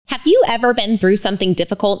Have you ever been through something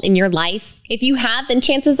difficult in your life? If you have, then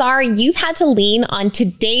chances are you've had to lean on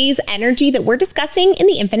today's energy that we're discussing in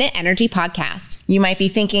the Infinite Energy podcast. You might be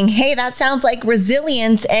thinking, hey, that sounds like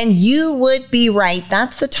resilience, and you would be right.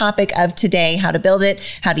 That's the topic of today, how to build it,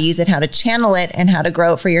 how to use it, how to channel it, and how to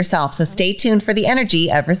grow it for yourself. So stay tuned for the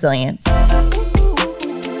energy of resilience.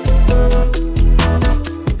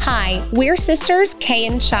 Hi, we're sisters Kay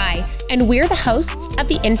and Shai, and we're the hosts of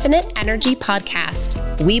the Infinite Energy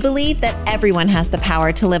podcast. We believe that everyone has the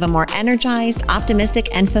power to live a more energized, optimistic,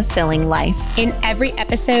 and fulfilling life. In every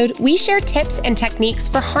episode, we share tips and techniques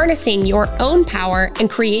for harnessing your own power and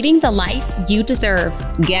creating the life you deserve.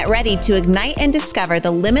 Get ready to ignite and discover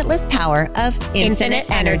the limitless power of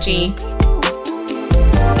infinite energy.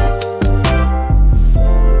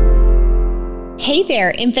 Hey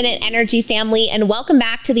there, Infinite Energy family, and welcome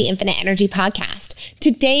back to the Infinite Energy podcast.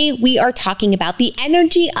 Today, we are talking about the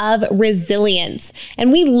energy of resilience.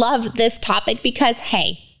 And we love this topic because,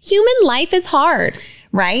 hey, human life is hard.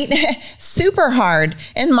 Right? Super hard.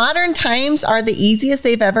 And modern times are the easiest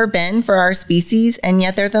they've ever been for our species, and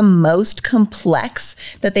yet they're the most complex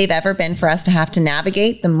that they've ever been for us to have to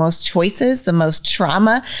navigate. The most choices, the most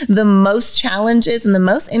trauma, the most challenges, and the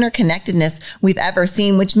most interconnectedness we've ever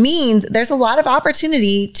seen, which means there's a lot of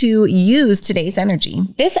opportunity to use today's energy.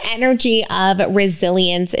 This energy of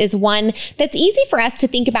resilience is one that's easy for us to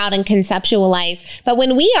think about and conceptualize, but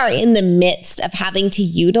when we are in the midst of having to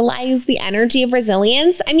utilize the energy of resilience,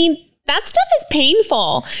 I mean, that stuff is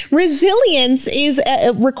painful. Resilience is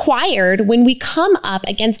required when we come up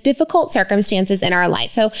against difficult circumstances in our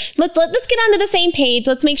life. So let's get onto the same page.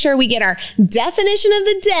 Let's make sure we get our definition of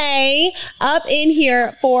the day up in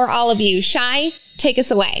here for all of you. Shai, take us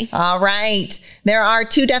away. All right. There are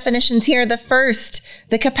two definitions here. The first,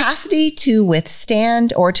 the capacity to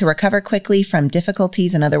withstand or to recover quickly from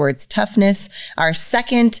difficulties, in other words, toughness. Our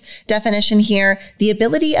second definition here, the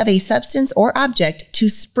ability of a substance or object to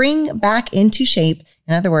spring back into shape.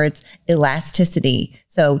 In other words, elasticity.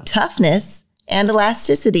 So toughness and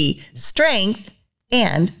elasticity, strength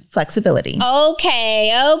and flexibility.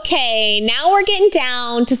 Okay. Now we're getting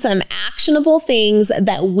down to some actionable things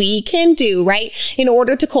that we can do, right, in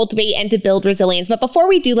order to cultivate and to build resilience. But before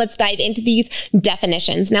we do, let's dive into these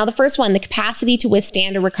definitions. Now, the first one, the capacity to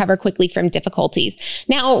withstand or recover quickly from difficulties.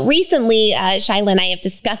 Now, recently, Shyla and I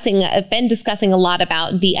have been discussing a lot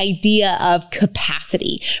about the idea of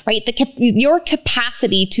capacity, right? Your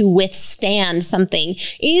capacity to withstand something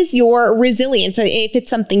is your resilience. If it's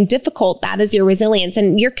something difficult, that is your resilience.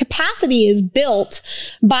 And your capacity is built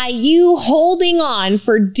by you holding on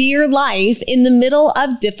for dear life in the middle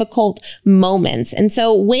of difficult moments. And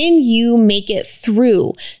so when you make it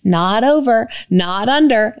through, not over, not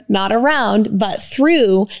under, not around, but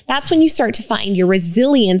through, that's when you start to find your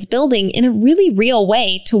resilience building in a really real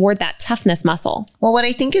way toward that toughness muscle. Well, what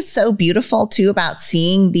I think is so beautiful too about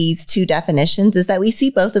seeing these two definitions is that we see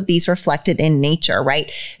both of these reflected in nature,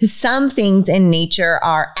 right? Some things in nature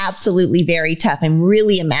are absolutely very tough. I'm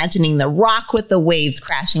really imagining the rock with the waves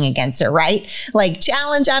crashing against it, right? Like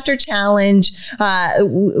challenge after challenge,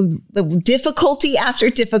 difficulty after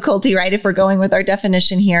difficulty, right? If we're going with our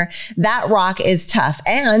definition here, that rock is tough.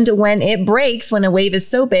 And when it breaks, when a wave is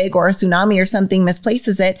so big or a tsunami or something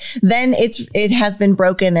misplaces it, then it has been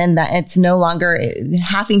broken and that it's no longer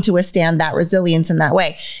having to withstand that resilience in that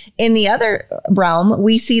way. In the other realm,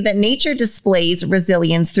 we see that nature displays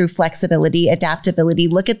resilience through flexibility, adaptability.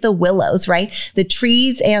 Look at the willows, right? The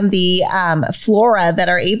trees and the flora that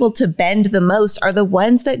are able to bend the most are the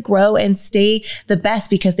ones that grow and stay the best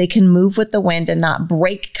because they can move with the wind and not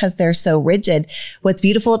break because they're so rigid. What's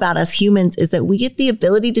beautiful about us humans is that we get the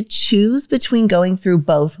ability to choose between going through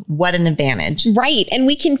both. What an advantage. Right. And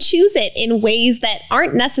we can choose it in ways that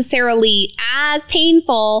aren't necessarily as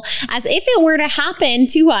painful as if it were to happen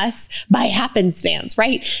to us by happenstance,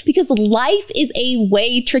 right? Because life is a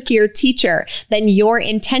way trickier teacher than your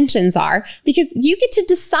intentions are, because you get to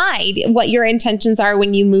decide what your intentions are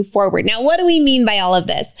when you move forward. Now, what do we mean by all of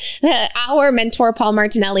this? Our mentor, Paul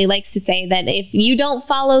Martinelli, likes to say that if you don't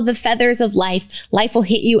follow the feathers of life, life will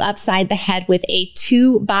hit you upside the head with a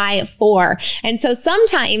 2x4. And so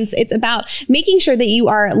sometimes it's about making sure that you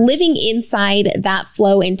are living inside that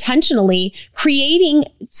flow intentionally, creating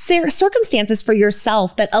circumstances for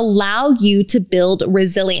yourself that allow you to build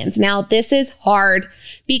resilience. Now, this is hard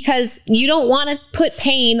because you don't want to put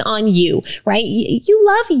pain on you, right? You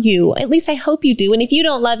love you. At least I hope you do. And if you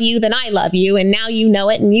don't love you, then I love you. And now you know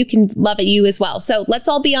it and you can love it you as well. So let's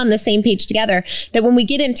all be on the same page together that when we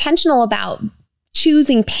get intentional about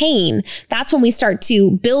choosing pain, that's when we start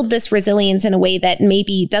to build this resilience in a way that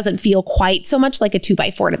maybe doesn't feel quite so much like a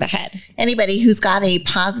 2x4 to the head. Anybody who's got a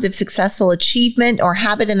positive, successful achievement or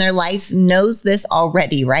habit in their lives knows this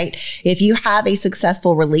already, right? If you have a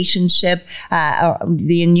successful relationship,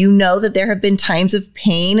 and you know that there have been times of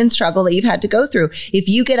pain and struggle that you've had to go through. If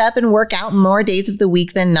you get up and work out more days of the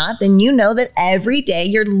week than not, then you know that every day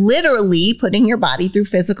you're literally putting your body through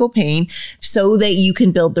physical pain so that you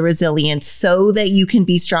can build the resilience, so that you can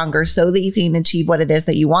be stronger, so that you can achieve what it is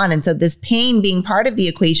that you want. And so this pain being part of the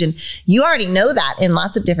equation, you already know that in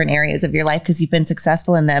lots of different areas of your life because you've been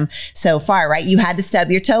successful in them so far, right? You had to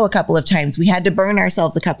stub your toe a couple of times. We had to burn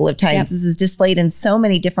ourselves a couple of times. Yep. This is displayed in so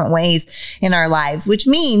many different ways in our lives, which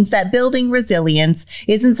means that building resilience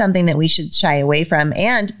isn't something that we should shy away from.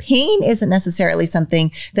 And pain isn't necessarily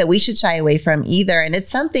something that we should shy away from either. And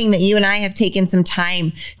it's something that you and I have taken some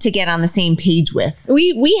time to get on the same page with.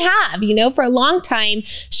 We have, for a long time,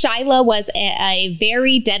 Shyla was a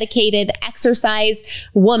very dedicated exercise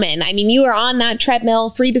woman. I mean, you were on that treadmill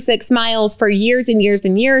 3 to 6 miles for years and years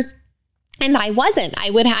and years. And I wasn't. I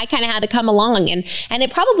kind of had to come along. And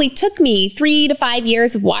it probably took me 3 to 5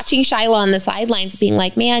 years of watching Shyla on the sidelines being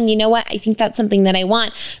like, man, you know what? I think that's something that I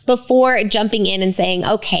want, before jumping in and saying,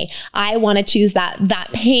 okay, I want to choose that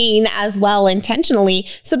pain as well intentionally,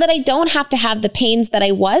 so that I don't have to have the pains that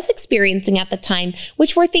I was experiencing at the time,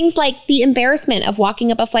 which were things like the embarrassment of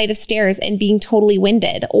walking up a flight of stairs and being totally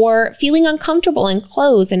winded, or feeling uncomfortable in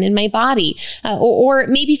clothes and in my body, or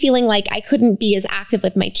maybe feeling like I couldn't be as active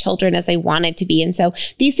with my children as I wanted to be. And so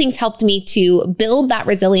these things helped me to build that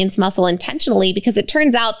resilience muscle intentionally, because it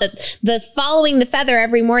turns out that the following the feather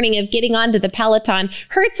every morning of getting onto the Peloton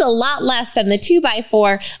hurts a lot less than the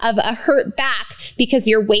 2x4 of a hurt back, because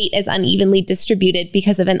your weight is unevenly distributed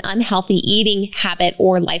because of an unhealthy eating habit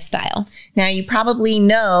or lifestyle. Now, you probably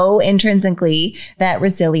know intrinsically that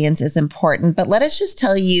resilience is important, but let us just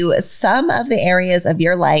tell you some of the areas of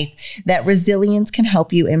your life that resilience can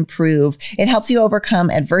help you improve. It helps you overcome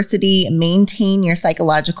adversity, maintain your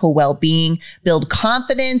psychological well-being, build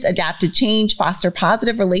confidence, adapt to change, foster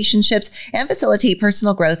positive relationships, and facilitate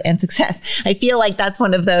personal growth and success. I feel like that's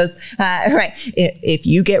one of those, right? If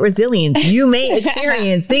you get resilience, you may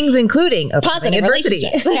experience things including positive adversity,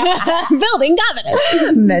 building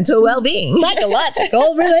confidence, mental well-being,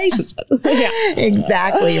 psychological relationships.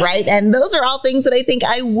 Exactly, right? And those are all things that I think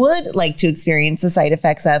I would like to experience the side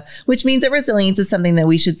effects of, which means that resilience is something that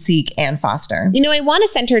we should seek and foster. I want to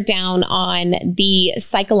center down on the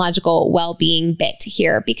psychological well-being bit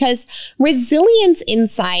here, because resilience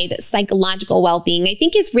inside psychological well-being, I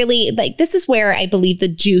think, is really this is where I believe the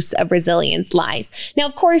juice of resilience lies. Now,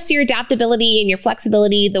 of course, your adaptability and your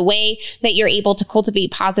flexibility, the way that you're able to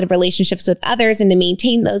cultivate positive relationships with others and to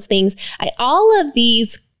maintain those things, all of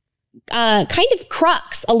these kind of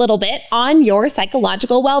crux a little bit on your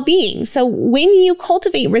psychological well-being. So when you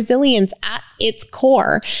cultivate resilience at its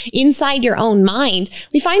core inside your own mind,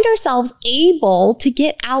 we find ourselves able to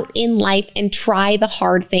get out in life and try the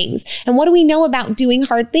hard things. And what do we know about doing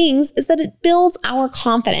hard things is that it builds our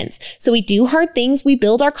confidence. So we do hard things, we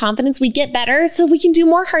build our confidence, we get better, so we can do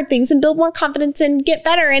more hard things and build more confidence and get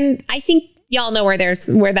better. And I think y'all know where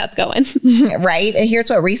that's going. Right? Here's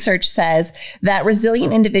what research says, that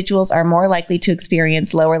resilient individuals are more likely to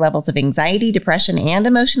experience lower levels of anxiety, depression, and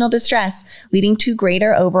emotional distress, leading to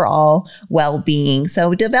greater overall well-being.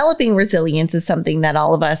 So developing resilience is something that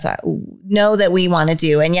all of us know that we want to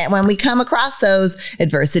do. And yet when we come across those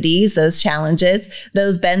adversities, those challenges,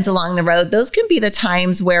 those bends along the road, those can be the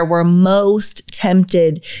times where we're most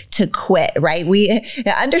tempted to quit, right?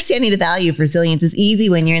 Understanding the value of resilience is easy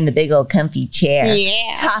when you're in the big old comfy chair,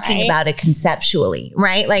 talking about it conceptually,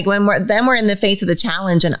 right? Like when we're in the face of the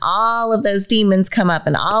challenge and all of those demons come up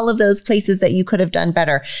and all of those places that you could have done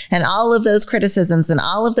better and all of those criticisms and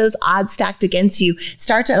all of those odds stacked against you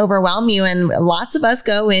start to overwhelm you. And lots of us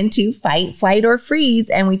go into fight, flight, or freeze,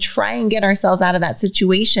 and we try and get ourselves out of that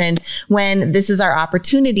situation when this is our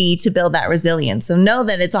opportunity to build that resilience. So know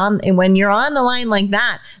that it's on, and when you're on the line like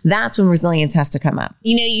that, that's when resilience has to come up.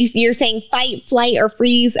 You're saying fight, flight, or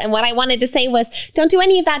freeze. And what I wanted to say was, don't do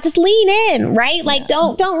any of that. Just lean in, right? Like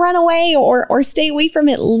don't run away or stay away from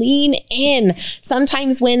it. Lean in.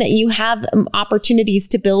 Sometimes when you have opportunities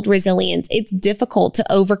to build resilience, it's difficult to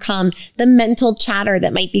overcome the mental chatter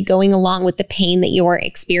that might be going along with the pain that you're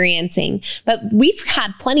experiencing. daunting, but we've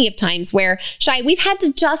had plenty of times where, Shai, we've had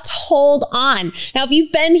to just hold on. Now, if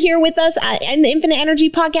you've been here with us in the Infinite Energy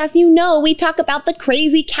podcast, you know we talk about the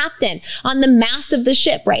crazy captain on the mast of the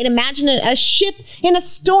ship, right? Imagine a ship in a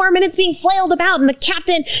storm and it's being flailed about, and the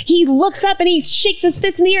captain, he looks up and he shakes his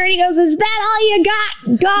fist in the air and he goes, "Is that all you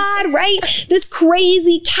got, God?" Right? This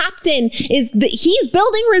crazy captain he's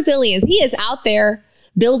building resilience. He is out there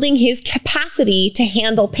building his capacity to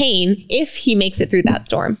handle pain if he makes it through that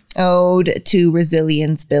storm. Ode to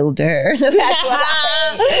Resilience Builder.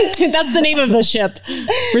 That's the name of the ship.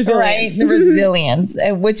 Resilience. Right, resilience,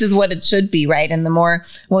 which is what it should be, right? And the more,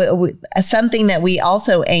 something that we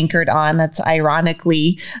also anchored on that's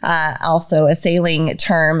ironically also a sailing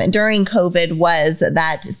term during COVID was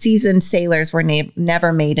that seasoned sailors were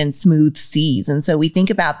never made in smooth seas. And so we think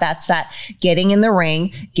about that getting in the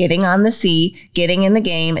ring, getting on the sea, getting in the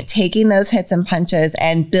game, taking those hits and punches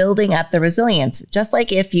and building up the resilience. Just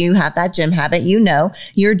like if you have that gym habit,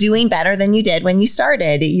 you're doing better than you did when you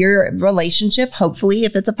started. Your relationship, hopefully,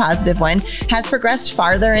 if it's a positive one, has progressed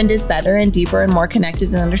farther and is better and deeper and more connected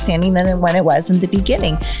and understanding than when it was in the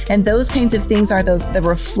beginning. And those kinds of things are the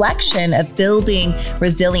reflection of building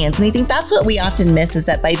resilience. And I think that's what we often miss, is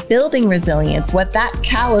that by building resilience, what that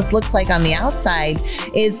callus looks like on the outside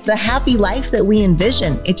is the happy life that we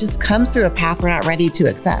envision. It just comes through a path we're not ready to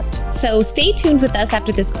accept. So stay tuned with us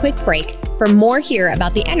after this quick break for more here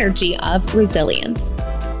about the energy of resilience.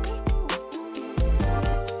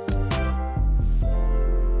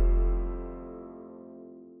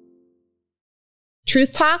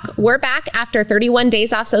 Truth Talk, we're back after 31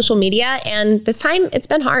 days off social media, and this time it's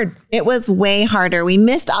been hard. It was way harder. We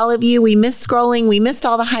missed all of you. We missed scrolling. We missed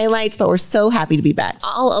all the highlights, but we're so happy to be back.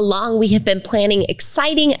 All along, we have been planning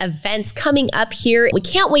exciting events coming up here. We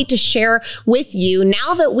can't wait to share with you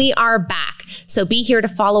now that we are back. So be here to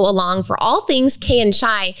follow along for all things Kay and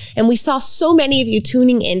Shai. And we saw so many of you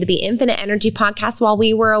tuning into the Infinite Energy podcast while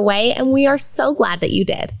we were away, and we are so glad that you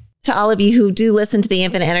did. To all of you who do listen to the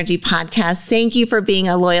Infinite Energy podcast, thank you for being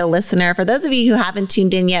a loyal listener. For those of you who haven't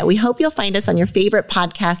tuned in yet, we hope you'll find us on your favorite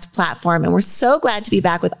podcast platform. And we're so glad to be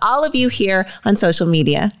back with all of you here on social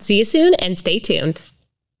media. See you soon and stay tuned.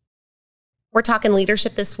 We're talking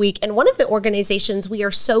leadership this week, and one of the organizations we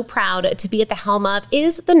are so proud to be at the helm of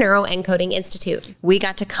is the Neuroencoding Institute. We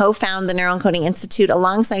got to co-found the Neuroencoding Institute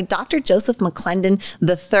alongside Dr. Joseph McClendon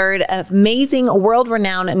III, amazing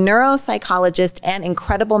world-renowned neuropsychologist and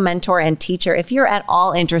incredible mentor and teacher. If you're at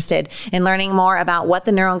all interested in learning more about what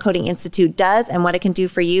the Neuroencoding Institute does and what it can do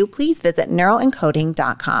for you, please visit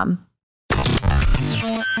neuroencoding.com.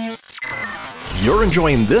 You're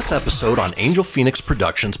enjoying this episode on Angel Phoenix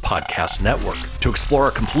Productions Podcast Network. To explore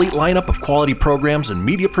a complete lineup of quality programs and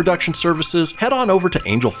media production services, head on over to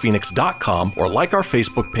angelphoenix.com or like our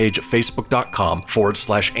Facebook page at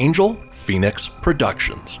facebook.com/Angel Phoenix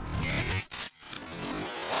Productions.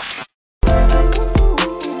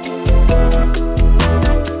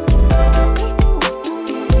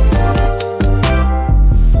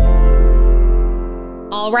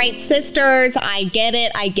 All right, sisters, I get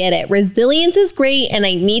it. Resilience is great and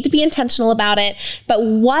I need to be intentional about it, but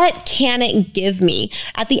what can it give me?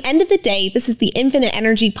 At the end of the day, this is the Infinite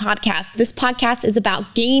Energy podcast. This podcast is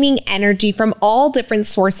about gaining energy from all different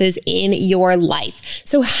sources in your life.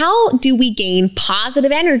 So how do we gain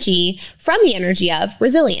positive energy from the energy of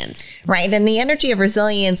resilience? Right. And the energy of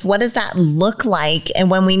resilience, what does that look like? And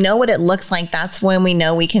when we know what it looks like, that's when we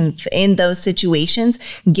know we can, in those situations,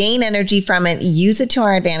 gain energy from it, use it to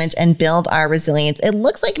our advantage and build our resilience. It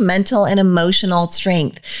looks like mental and emotional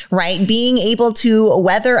strength, right? Being able to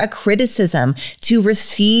weather a criticism, to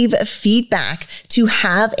receive feedback, to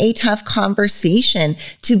have a tough conversation,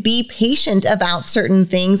 to be patient about certain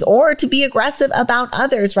things, or to be aggressive about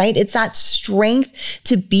others, right? It's that strength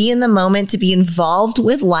to be in the moment, to be involved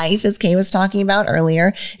with life, as Kay was talking about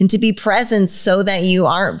earlier, and to be present so that you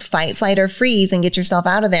aren't fight, flight, or freeze and get yourself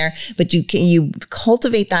out of there. But you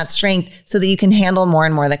cultivate that strength so that you can handle more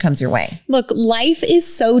and more that comes your way. Look, life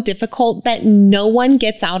is so difficult that no one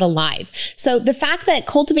gets out alive. So the fact that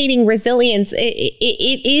cultivating resilience,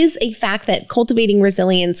 it is a fact that cultivating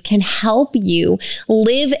resilience can help you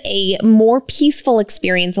live a more peaceful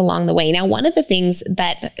experience along the way. Now, one of the things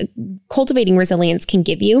that cultivating resilience can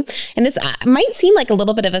give you, and this might seem like a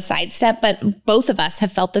little bit of a sidestep, but both of us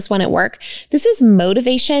have felt this one at work. This is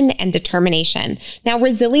motivation and determination. Now,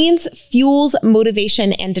 resilience fuels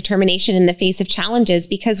motivation and determination in the face of challenges,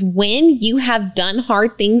 because when you have done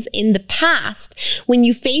hard things in the past, when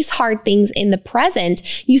you face hard things in the present,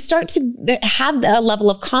 you start to have a level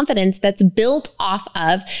of confidence that's built off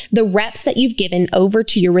of the reps that you've given over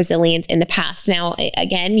to your resilience in the past. Now,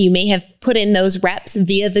 again, you may have put in those reps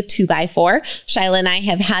via the 2x4. Shyla and I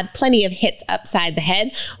have had plenty of hits upside the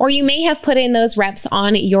head, or you may have put in those reps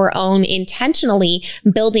on your own intentionally,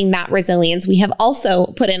 building that resilience. We have also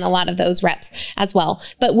put in a lot of those reps as well.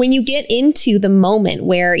 But when you get into the moment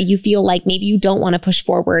where you feel like maybe you don't want to push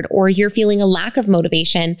forward, or you're feeling a lack of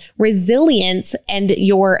motivation, resilience and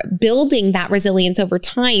you're building that resilience over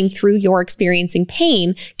time through your experiencing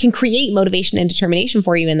pain can create motivation and determination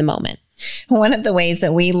for you in the moment. One of the ways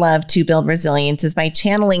that we love to build resilience is by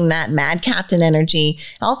channeling that mad captain energy,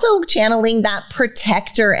 also channeling that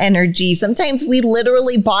protector energy. Sometimes we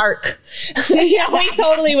literally bark. Yeah, we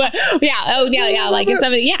totally would. Yeah. Oh, yeah. Like if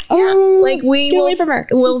somebody, like we get will, away from her.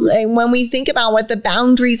 when we think about what the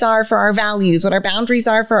boundaries are for our values, what our boundaries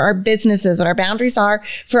are for our businesses, what our boundaries are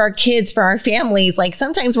for our kids, for our families, like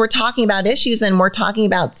sometimes we're talking about issues and we're talking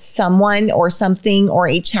about someone or something or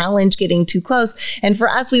a challenge getting too close. And for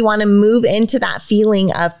us, we want to move into that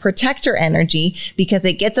feeling of protector energy because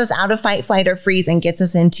it gets us out of fight, flight, or freeze and gets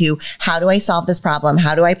us into how do I solve this problem?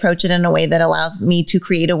 How do I approach it in a way that allows me to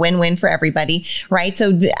create a win-win for everybody, right?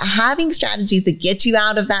 So having strategies that get you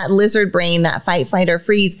out of that lizard brain, that fight, flight, or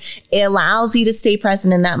freeze, it allows you to stay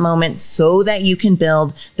present in that moment so that you can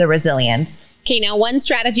build the resilience. Okay, now one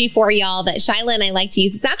strategy for y'all that Shyla and I like to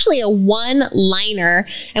use, it's actually a one-liner,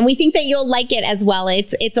 and we think that you'll like it as well.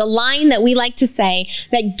 It's a line that we like to say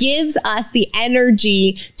that gives us the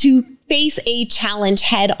energy to face a challenge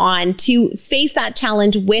head on, to face that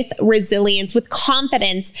challenge with resilience, with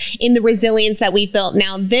confidence in the resilience that we've built.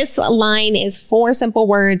 Now, this line is 4 simple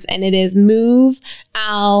words, and it is move,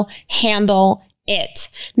 I'll handle it.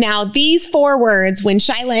 Now, these 4 words, when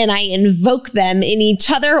Shyla and I invoke them in each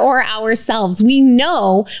other or ourselves, we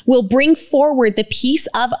know will bring forward the piece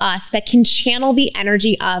of us that can channel the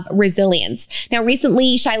energy of resilience. Now,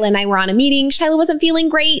 recently, Shyla and I were on a meeting. Shyla wasn't feeling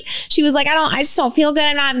great. She was like, I just don't feel good.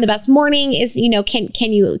 I'm not having the best morning.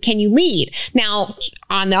 Can you lead? Now,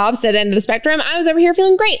 on the opposite end of the spectrum, I was over here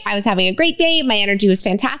feeling great. I was having a great day. My energy was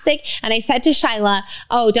fantastic. And I said to Shyla,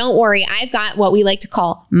 oh, don't worry. I've got what we like to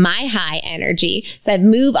call my high energy. Said,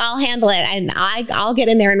 move, I'll handle it. And I'll get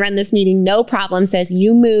in there and run this meeting. No problem. Says,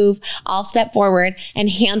 you move, I'll step forward and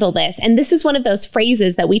handle this. And this is one of those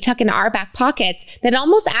phrases that we tuck into our back pockets that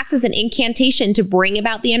almost acts as an incantation to bring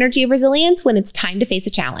about the energy of resilience when it's time to face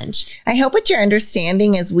a challenge. I hope what you're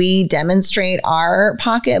understanding as we demonstrate our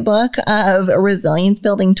pocketbook of resilience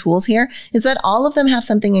building tools here is that all of them have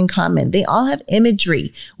something in common. They all have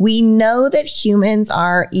imagery. We know that humans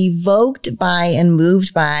are evoked by and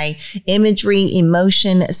moved by imagery,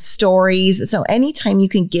 emotion, stories. So anytime you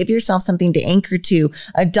can give yourself something to anchor to,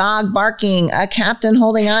 a dog barking, a captain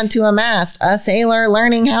holding on to a mast, a sailor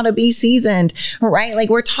learning how to be seasoned, right? Like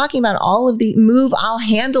we're talking about all of the move, I'll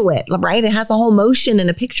handle it, right? It has a whole motion and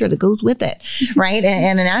a picture that goes with it, right?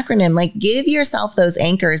 And an acronym. Like give yourself those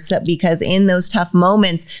anchors because in those tough moments,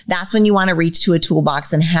 that's when you want to reach to a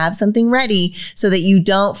toolbox and have something ready so that you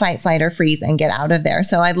don't fight, flight, or freeze and get out of there.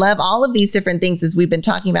 So I love all of these different things as we've been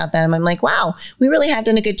talking about them. I'm like, wow, we really have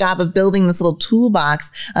done a good job of building this little toolbox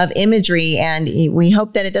of imagery. And we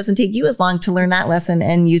hope that it doesn't take you as long to learn that lesson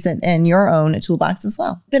and use it in your own toolbox as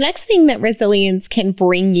well. The next thing that resilience can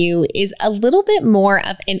bring you is a little bit more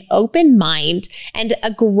of an open mind and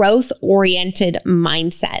a growth-oriented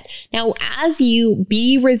mindset. Now, as you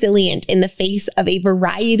be resilient in the face of a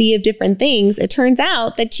variety of different things, it turns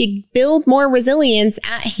out that you build more resilience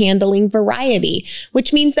at handling variety,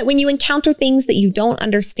 which means that when you encounter things that you don't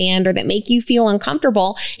understand or that make you feel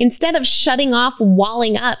uncomfortable, instead of shutting off,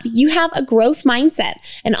 walling up, you have a growth mindset,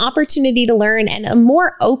 an opportunity to learn, and a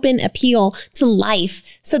more open appeal to life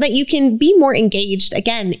so that you can be more engaged,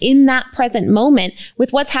 again, in that present moment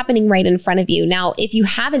with what's happening right in front of you. Now, if you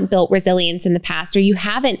haven't built resilience in the past, or you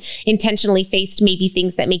haven't intentionally faced maybe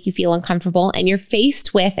things that make you feel uncomfortable, and you're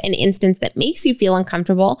faced with an instance that makes you feel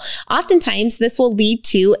uncomfortable, oftentimes this will lead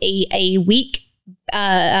to a weak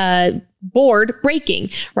board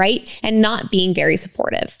breaking, right? And not being very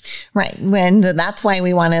supportive. Right. That's why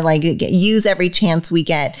we want to use every chance we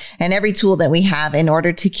get and every tool that we have in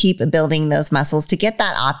order to keep building those muscles, to get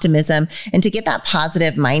that optimism and to get that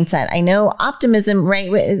positive mindset. I know optimism, right?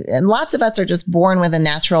 Lots of us are just born with a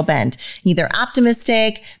natural bent, either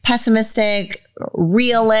optimistic, pessimistic,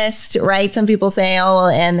 realist, right? Some people say, oh,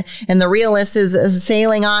 and the realist is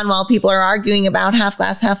sailing on while people are arguing about half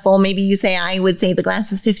glass, half full. Maybe you say, I would say the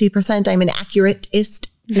glass is 50%. I'm an accuratist.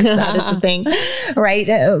 That is the thing, right?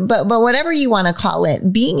 But whatever you want to call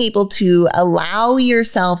it, being able to allow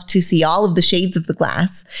yourself to see all of the shades of the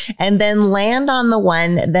glass and then land on the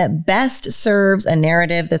one that best serves a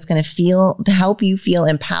narrative that's going to help you feel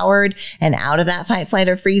empowered and out of that fight, flight,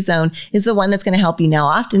 or freeze zone is the one that's going to help you. Now,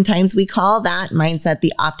 oftentimes we call that mindset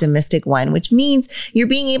the optimistic one, which means you're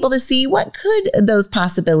being able to see what could those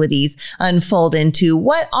possibilities unfold into.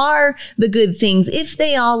 What are the good things? If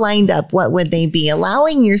they all lined up, what would they be?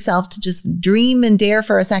 Allowing yourself to just dream and dare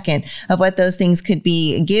for a second of what those things could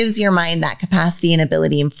be gives your mind that capacity and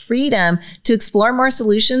ability and freedom to explore more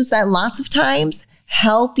solutions that lots of times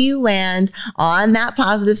help you land on that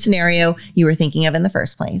positive scenario you were thinking of in the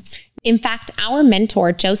first place. In fact, our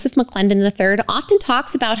mentor, Joseph McClendon III, often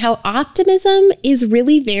talks about how optimism is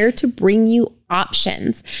really there to bring you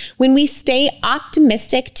options. When we stay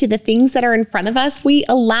optimistic to the things that are in front of us, we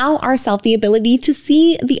allow ourselves the ability to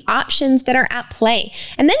see the options that are at play.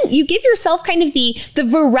 And then you give yourself kind of the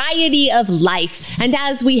variety of life. And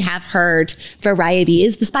as we have heard, variety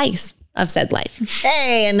is the spice of said life.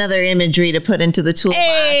 Hey, another imagery to put into the toolbox.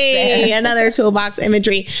 Hey, another toolbox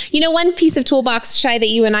imagery. You know, one piece of toolbox, Shai, that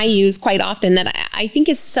you and I use quite often that I think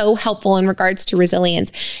is so helpful in regards to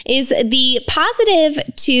resilience is the positive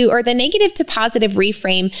to, or the negative to positive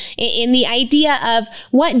reframe in the idea of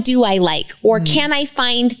what do I like? Or can I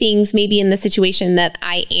find things maybe in the situation that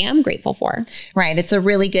I am grateful for? Right. It's a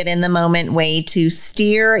really good in the moment way to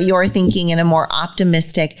steer your thinking in a more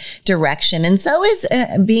optimistic direction. And so is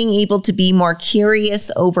being able to be more curious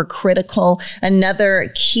over critical.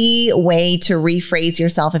 Another key way to rephrase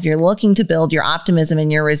yourself if you're looking to build your optimism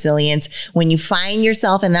and your resilience, when you find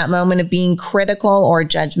yourself in that moment of being critical or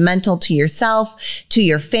judgmental to yourself, to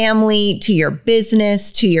your family, to your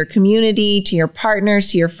business, to your community, to your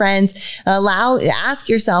partners, to your friends, ask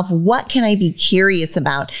yourself, what can I be curious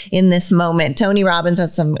about in this moment? Tony Robbins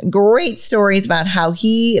has some great stories about how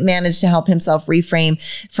he managed to help himself reframe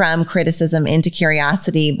from criticism into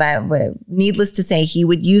curiosity, but needless to say, he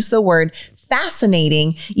would use the word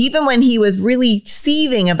fascinating, even when he was really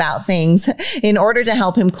seething about things, in order to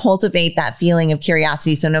help him cultivate that feeling of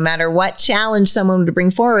curiosity. So no matter what challenge someone would bring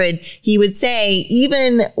forward, he would say,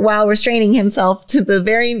 even while restraining himself to the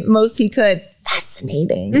very most he could,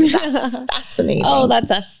 fascinating. That's fascinating. Oh, that's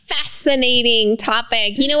a fascinating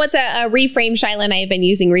topic. You know what's a reframe Shyla and I have been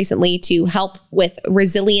using recently to help with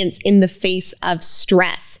resilience in the face of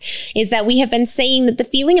stress is that we have been saying that the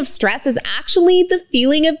feeling of stress is actually the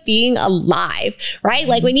feeling of being alive, right?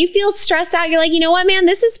 Like when you feel stressed out, you're like, you know what, man,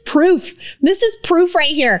 this is proof. This is proof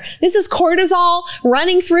right here. This is cortisol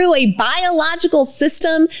running through a biological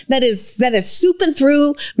system that is souping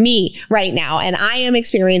through me right now. And I am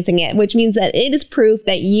experiencing it, which means that it is proof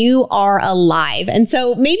that you are alive. And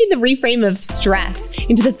so maybe the reframe of stress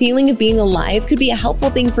into the feeling of being alive could be a helpful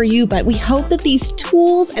thing for you, but we hope that these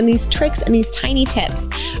tools and these tricks and these tiny tips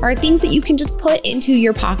are things that you can just put into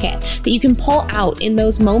your pocket, that you can pull out in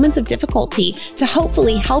those moments of difficulty to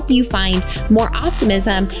hopefully help you find more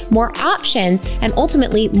optimism, more options, and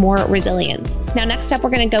ultimately more resilience. Now, next up, we're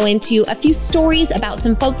going to go into a few stories about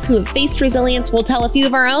some folks who have faced resilience. We'll tell a few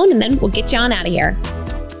of our own, and then we'll get you on out of here.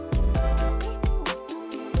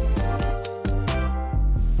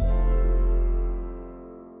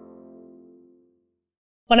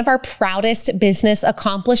 One of our proudest business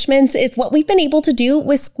accomplishments is what we've been able to do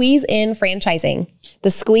with Squeeze In franchising.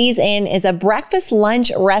 The Squeeze In is a breakfast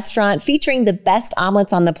lunch restaurant featuring the best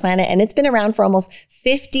omelets on the planet, and it's been around for almost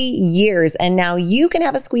 50 years. And now you can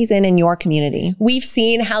have a Squeeze In your community. We've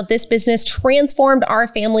seen how this business transformed our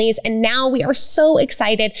families, and now we are so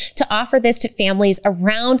excited to offer this to families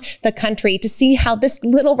around the country to see how this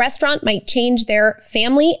little restaurant might change their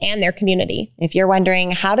family and their community. If you're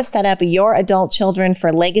wondering how to set up your adult children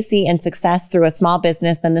for legacy and success through a small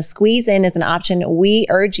business, then the Squeeze In is an option we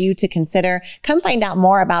urge you to consider. Come find out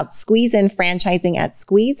more about Squeeze In franchising at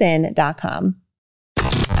squeezein.com.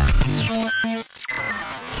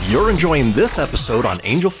 You're enjoying this episode on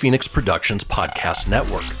Angel Phoenix Productions Podcast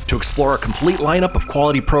Network. To explore a complete lineup of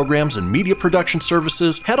quality programs and media production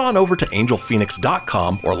services, head on over to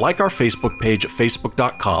angelphoenix.com or like our Facebook page at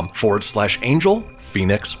facebook.com/Angel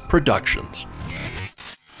Phoenix Productions.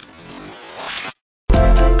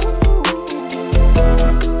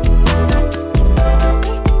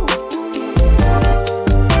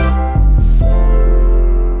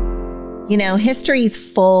 You know, history is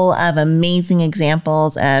full of amazing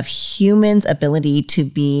examples of humans' ability to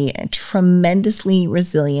be tremendously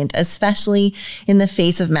resilient, especially in the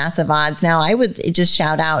face of massive odds. Now, I would just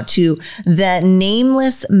shout out to the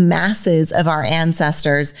nameless masses of our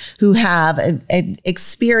ancestors who have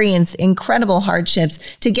experienced incredible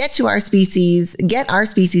hardships to get our species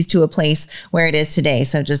to a place where it is today.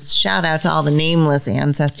 So just shout out to all the nameless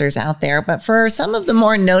ancestors out there. But for some of the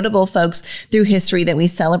more notable folks through history that we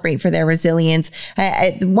celebrate for their resilience,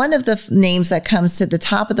 one of the names that comes to the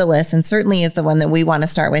top of the list, and certainly is the one that we want to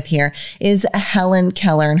start with here, is Helen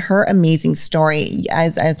Keller and her amazing story.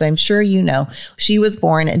 As I'm sure you know, she was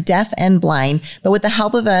born deaf and blind, but with the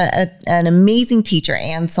help of an amazing teacher,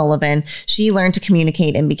 Anne Sullivan, she learned to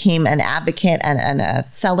communicate and became an advocate and a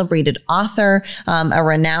celebrated author, a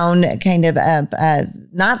renowned kind of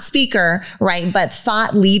not speaker, right, but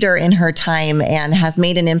thought leader in her time, and has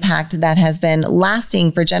made an impact that has been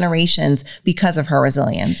lasting for generations because of her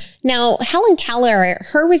resilience. Now, Helen Keller,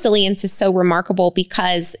 her resilience is so remarkable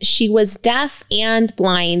because she was deaf and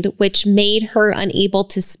blind, which made her unable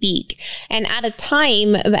to speak. And at a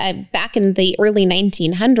time back in the early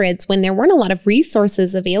 1900s, when there weren't a lot of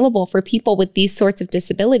resources available for people with these sorts of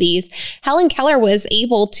disabilities, Helen Keller was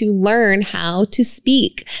able to learn how to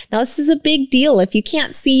speak. Now, this is a big deal. If you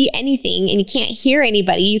can't see anything and you can't hear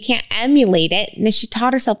anybody, you can't emulate it. And then she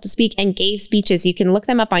taught herself to speak and gave speeches. You can look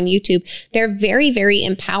them up on YouTube. They're very, very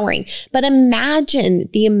empowering. But imagine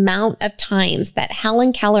the amount of times that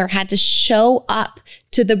Helen Keller had to show up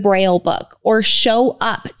to the Braille book, or show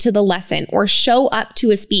up to the lesson, or show up to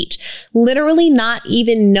a speech, literally not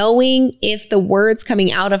even knowing if the words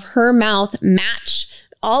coming out of her mouth match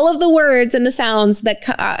all of the words and the sounds that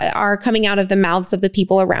are coming out of the mouths of the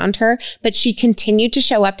people around her. But she continued to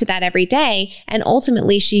show up to that every day. And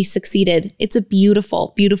ultimately she succeeded. It's a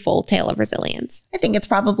beautiful, beautiful tale of resilience. I think it's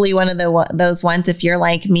probably one of those ones, if you're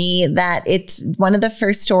like me, that it's one of the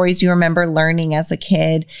first stories you remember learning as a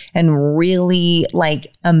kid and really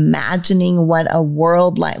like imagining what a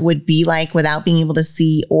world would be like without being able to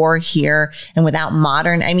see or hear, and without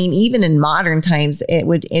even in modern times,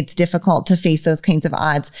 it's difficult to face those kinds of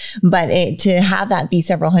odds. But to have that be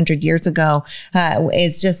several hundred years ago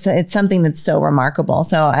it's something that's so remarkable.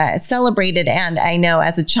 So celebrated, and I know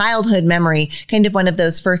as a childhood memory, kind of one of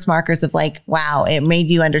those first markers of like, wow, it made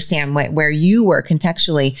you understand where you were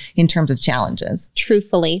contextually in terms of challenges.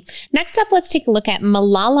 Truthfully. Next up, let's take a look at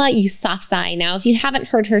Malala Yousafzai. Now, if you haven't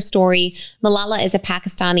heard her story, Malala is a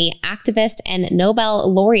Pakistani activist and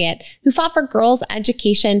Nobel laureate who fought for girls'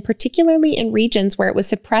 education, particularly in regions where it was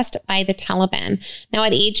suppressed by the Taliban. Now,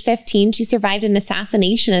 at age 15, she survived an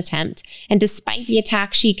assassination attempt, and despite the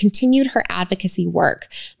attack, she continued her advocacy work.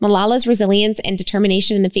 Malala's resilience and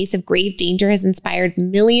determination in the face of grave danger has inspired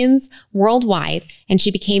millions worldwide, and she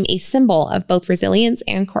became a symbol of both resilience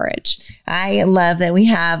and courage. I love that we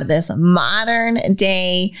have this modern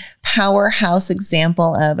day powerhouse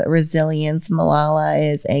example of resilience.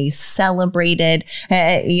 Malala is a celebrated,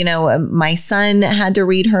 my son had to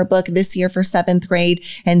read her book this year for 7th grade,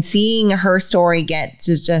 and seeing her story get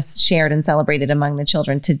just shared and celebrated among the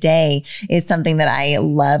children today is something that I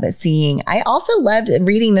love seeing. I also loved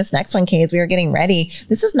reading this next one, Kay, as we were getting ready.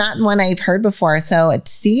 This is not one I've heard before. So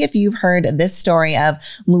see if you've heard this story of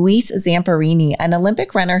Luis Zamperini, an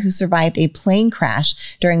Olympic runner who survived a plane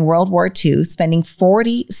crash during World War II, spending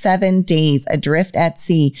 47 days adrift at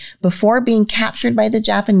sea before being captured by the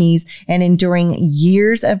Japanese and enduring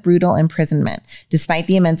years of brutal imprisonment. Despite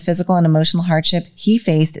the immense physical and emotional hardship he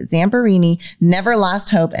faced, Zamperini never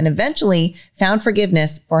lost hope and eventually found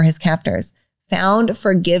forgiveness for his captors.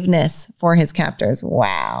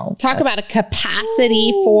 Wow. Talk about a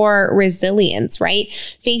capacity for resilience, right?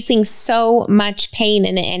 Facing so much pain,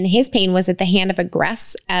 and his pain was at the hand of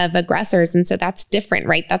aggressors. And so that's different,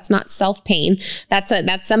 right? That's not self-pain.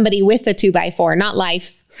 That's somebody with a 2x4, not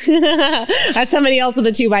life. That's somebody else with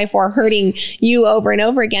a 2x4 hurting you over and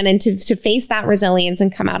over again. And to face that resilience and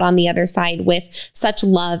come out on the other side with such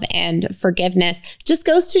love and forgiveness just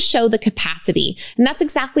goes to show the capacity. And that's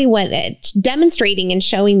exactly what demonstrating and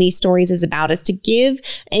showing these stories is about, is to give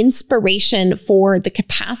inspiration for the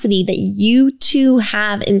capacity that you too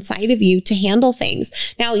have inside of you to handle things.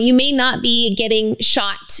 Now, you may not be getting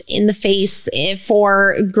shot in the face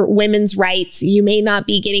for women's rights. You may not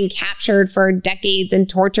be getting captured for decades and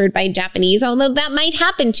tortured tortured by Japanese, although that might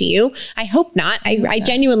happen to you. I hope not. I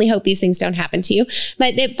genuinely hope these things don't happen to you.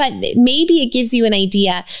 But maybe it gives you an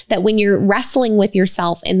idea that when you're wrestling with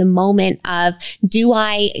yourself in the moment of, do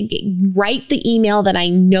I write the email that I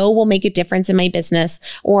know will make a difference in my business,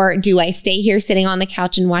 or do I stay here sitting on the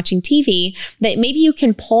couch and watching TV, that maybe you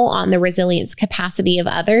can pull on the resilience capacity of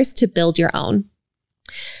others to build your own.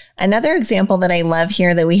 Another example that I love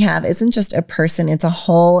here that we have isn't just a person, it's a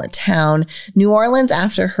whole town. New Orleans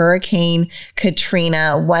after Hurricane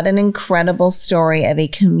Katrina. What an incredible story of a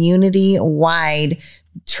community-wide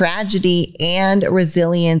tragedy and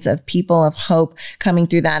resilience of people of hope coming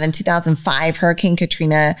through that. In 2005, Hurricane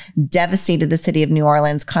Katrina devastated the city of New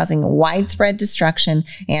Orleans, causing widespread destruction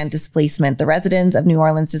and displacement. The residents of New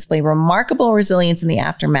Orleans display remarkable resilience in the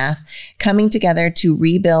aftermath, coming together to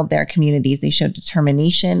rebuild their communities. They showed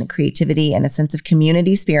determination, creativity, and a sense of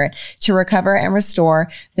community spirit to recover and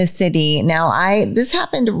restore the city. Now, this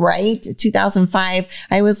happened right 2005.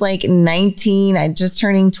 I was like 19, I just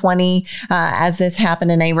turning 20 as this happened.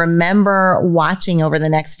 And I remember watching over the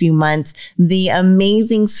next few months the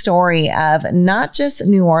amazing story of not just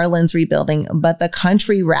New Orleans rebuilding, but the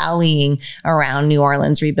country rallying around New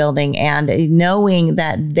Orleans rebuilding, and knowing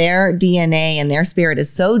that their DNA and their spirit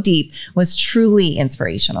is so deep was truly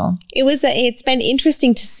inspirational. It's been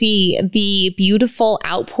interesting to see the beautiful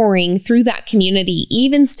outpouring through that community.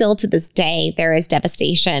 Even still to this day, there is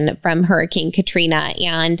devastation from Hurricane Katrina,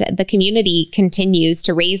 and the community continues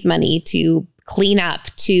to raise money to clean up,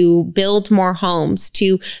 to build more homes,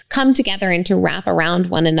 to come together and to wrap around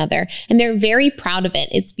one another. And they're very proud of it.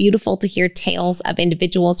 It's beautiful to hear tales of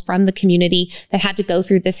individuals from the community that had to go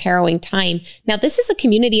through this harrowing time. Now, this is a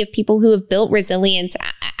community of people who have built resilience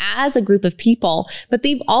as a group of people, but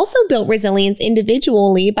they've also built resilience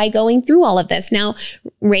individually by going through all of this. Now,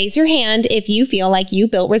 raise your hand if you feel like you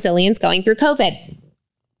built resilience going through COVID.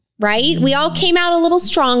 Right? We all came out a little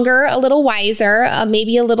stronger, a little wiser,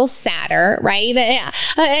 maybe a little sadder, right?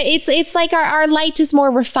 It's like our light is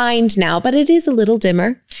more refined now, but it is a little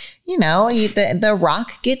dimmer. You know, the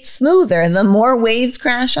rock gets smoother the more waves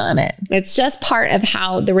crash on it. It's just part of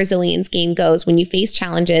how the resilience game goes when you face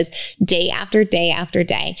challenges day after day after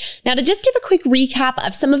day. Now, to just give a quick recap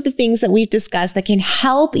of some of the things that we've discussed that can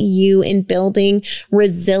help you in building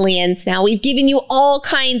resilience. Now, we've given you all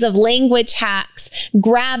kinds of language hacks,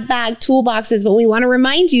 grab bag toolboxes, but we want to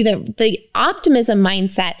remind you that the optimism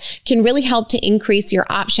mindset can really help to increase your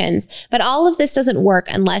options. But all of this doesn't work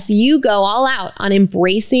unless you go all out on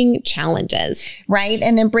embracing challenges. Right.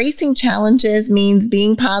 And embracing challenges means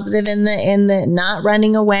being positive in the not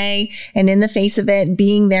running away, and in the face of it,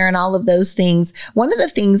 being there, and all of those things. One of the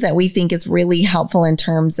things that we think is really helpful in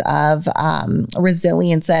terms of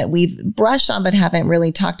resilience that we've brushed on but haven't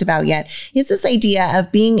really talked about yet is this idea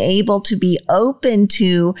of being able to be open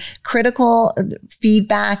to critical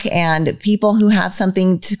feedback and people who have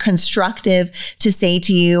something constructive to say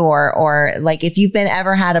to you, or like if you've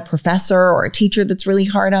ever had a professor or a teacher that's really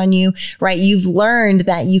hard on you, right? You've learned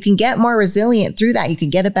that you can get more resilient through that. You can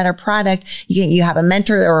get a better product. You have a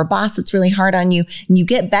mentor or a boss that's really hard on you, and you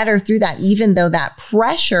get better through that, even though that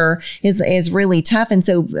pressure is really tough. And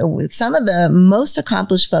so some of the most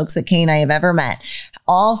accomplished folks that Kay and I have ever met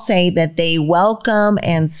all say that they welcome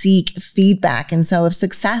and seek feedback. And so if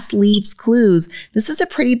success leaves clues, this is a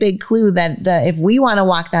pretty big clue that if we want to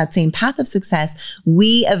walk that same path of success,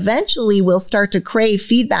 we eventually will start to crave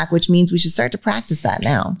feedback, which means we should start to practice that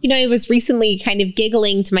now. You know, I was recently kind of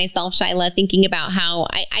giggling to myself, Shyla, thinking about how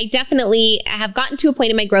I definitely have gotten to a point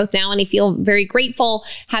in my growth now, and I feel very grateful,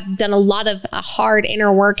 have done a lot of hard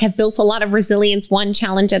inner work, have built a lot of resilience, one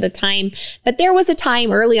challenge at a time. But there was a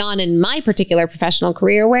time early on in my particular professional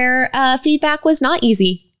career where feedback was not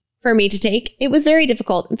easy for me to take. It was very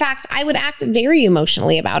difficult. In fact, I would act very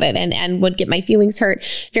emotionally about it and would get my feelings hurt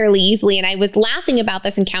fairly easily. And I was laughing about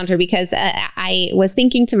this encounter because I was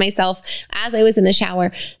thinking to myself as I was in the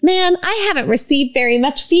shower, man, I haven't received very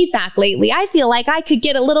much feedback lately. I feel like I could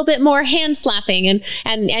get a little bit more hand slapping,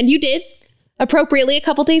 and you did. Appropriately a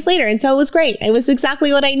couple days later. And so it was great. It was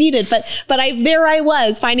exactly what I needed. But there I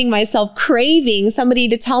was finding myself craving somebody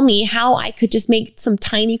to tell me how I could just make some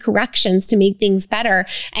tiny corrections to make things better,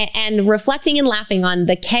 and reflecting and laughing on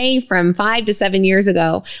the Kay from 5 to 7 years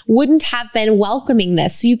ago wouldn't have been welcoming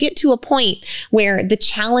this. So you get to a point where the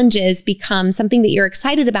challenges become something that you're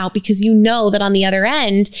excited about because you know that on the other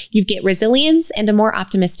end, you get resilience and a more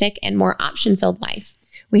optimistic and more option-filled life.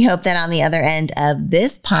 We hope that on the other end of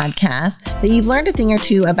this podcast that you've learned a thing or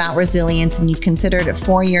two about resilience and you've considered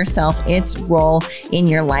for yourself its role in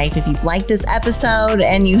your life. If you've liked this episode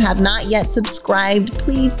and you have not yet subscribed,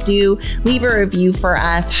 please do leave a review for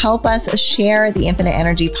us. Help us share the Infinite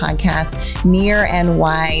Energy podcast near and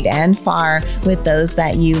wide and far with those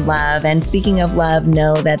that you love. And speaking of love,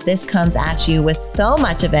 know that this comes at you with so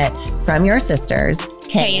much of it from your sisters,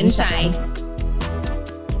 Kay and Shai.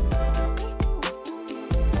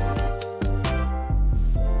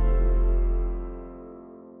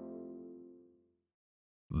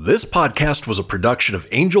 This podcast was a production of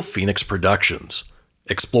Angel Phoenix Productions.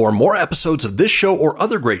 Explore more episodes of this show or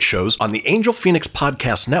other great shows on the Angel Phoenix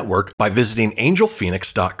Podcast Network by visiting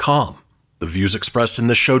angelphoenix.com. The views expressed in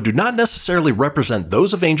this show do not necessarily represent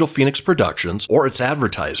those of Angel Phoenix Productions or its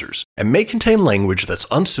advertisers and may contain language that's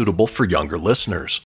unsuitable for younger listeners.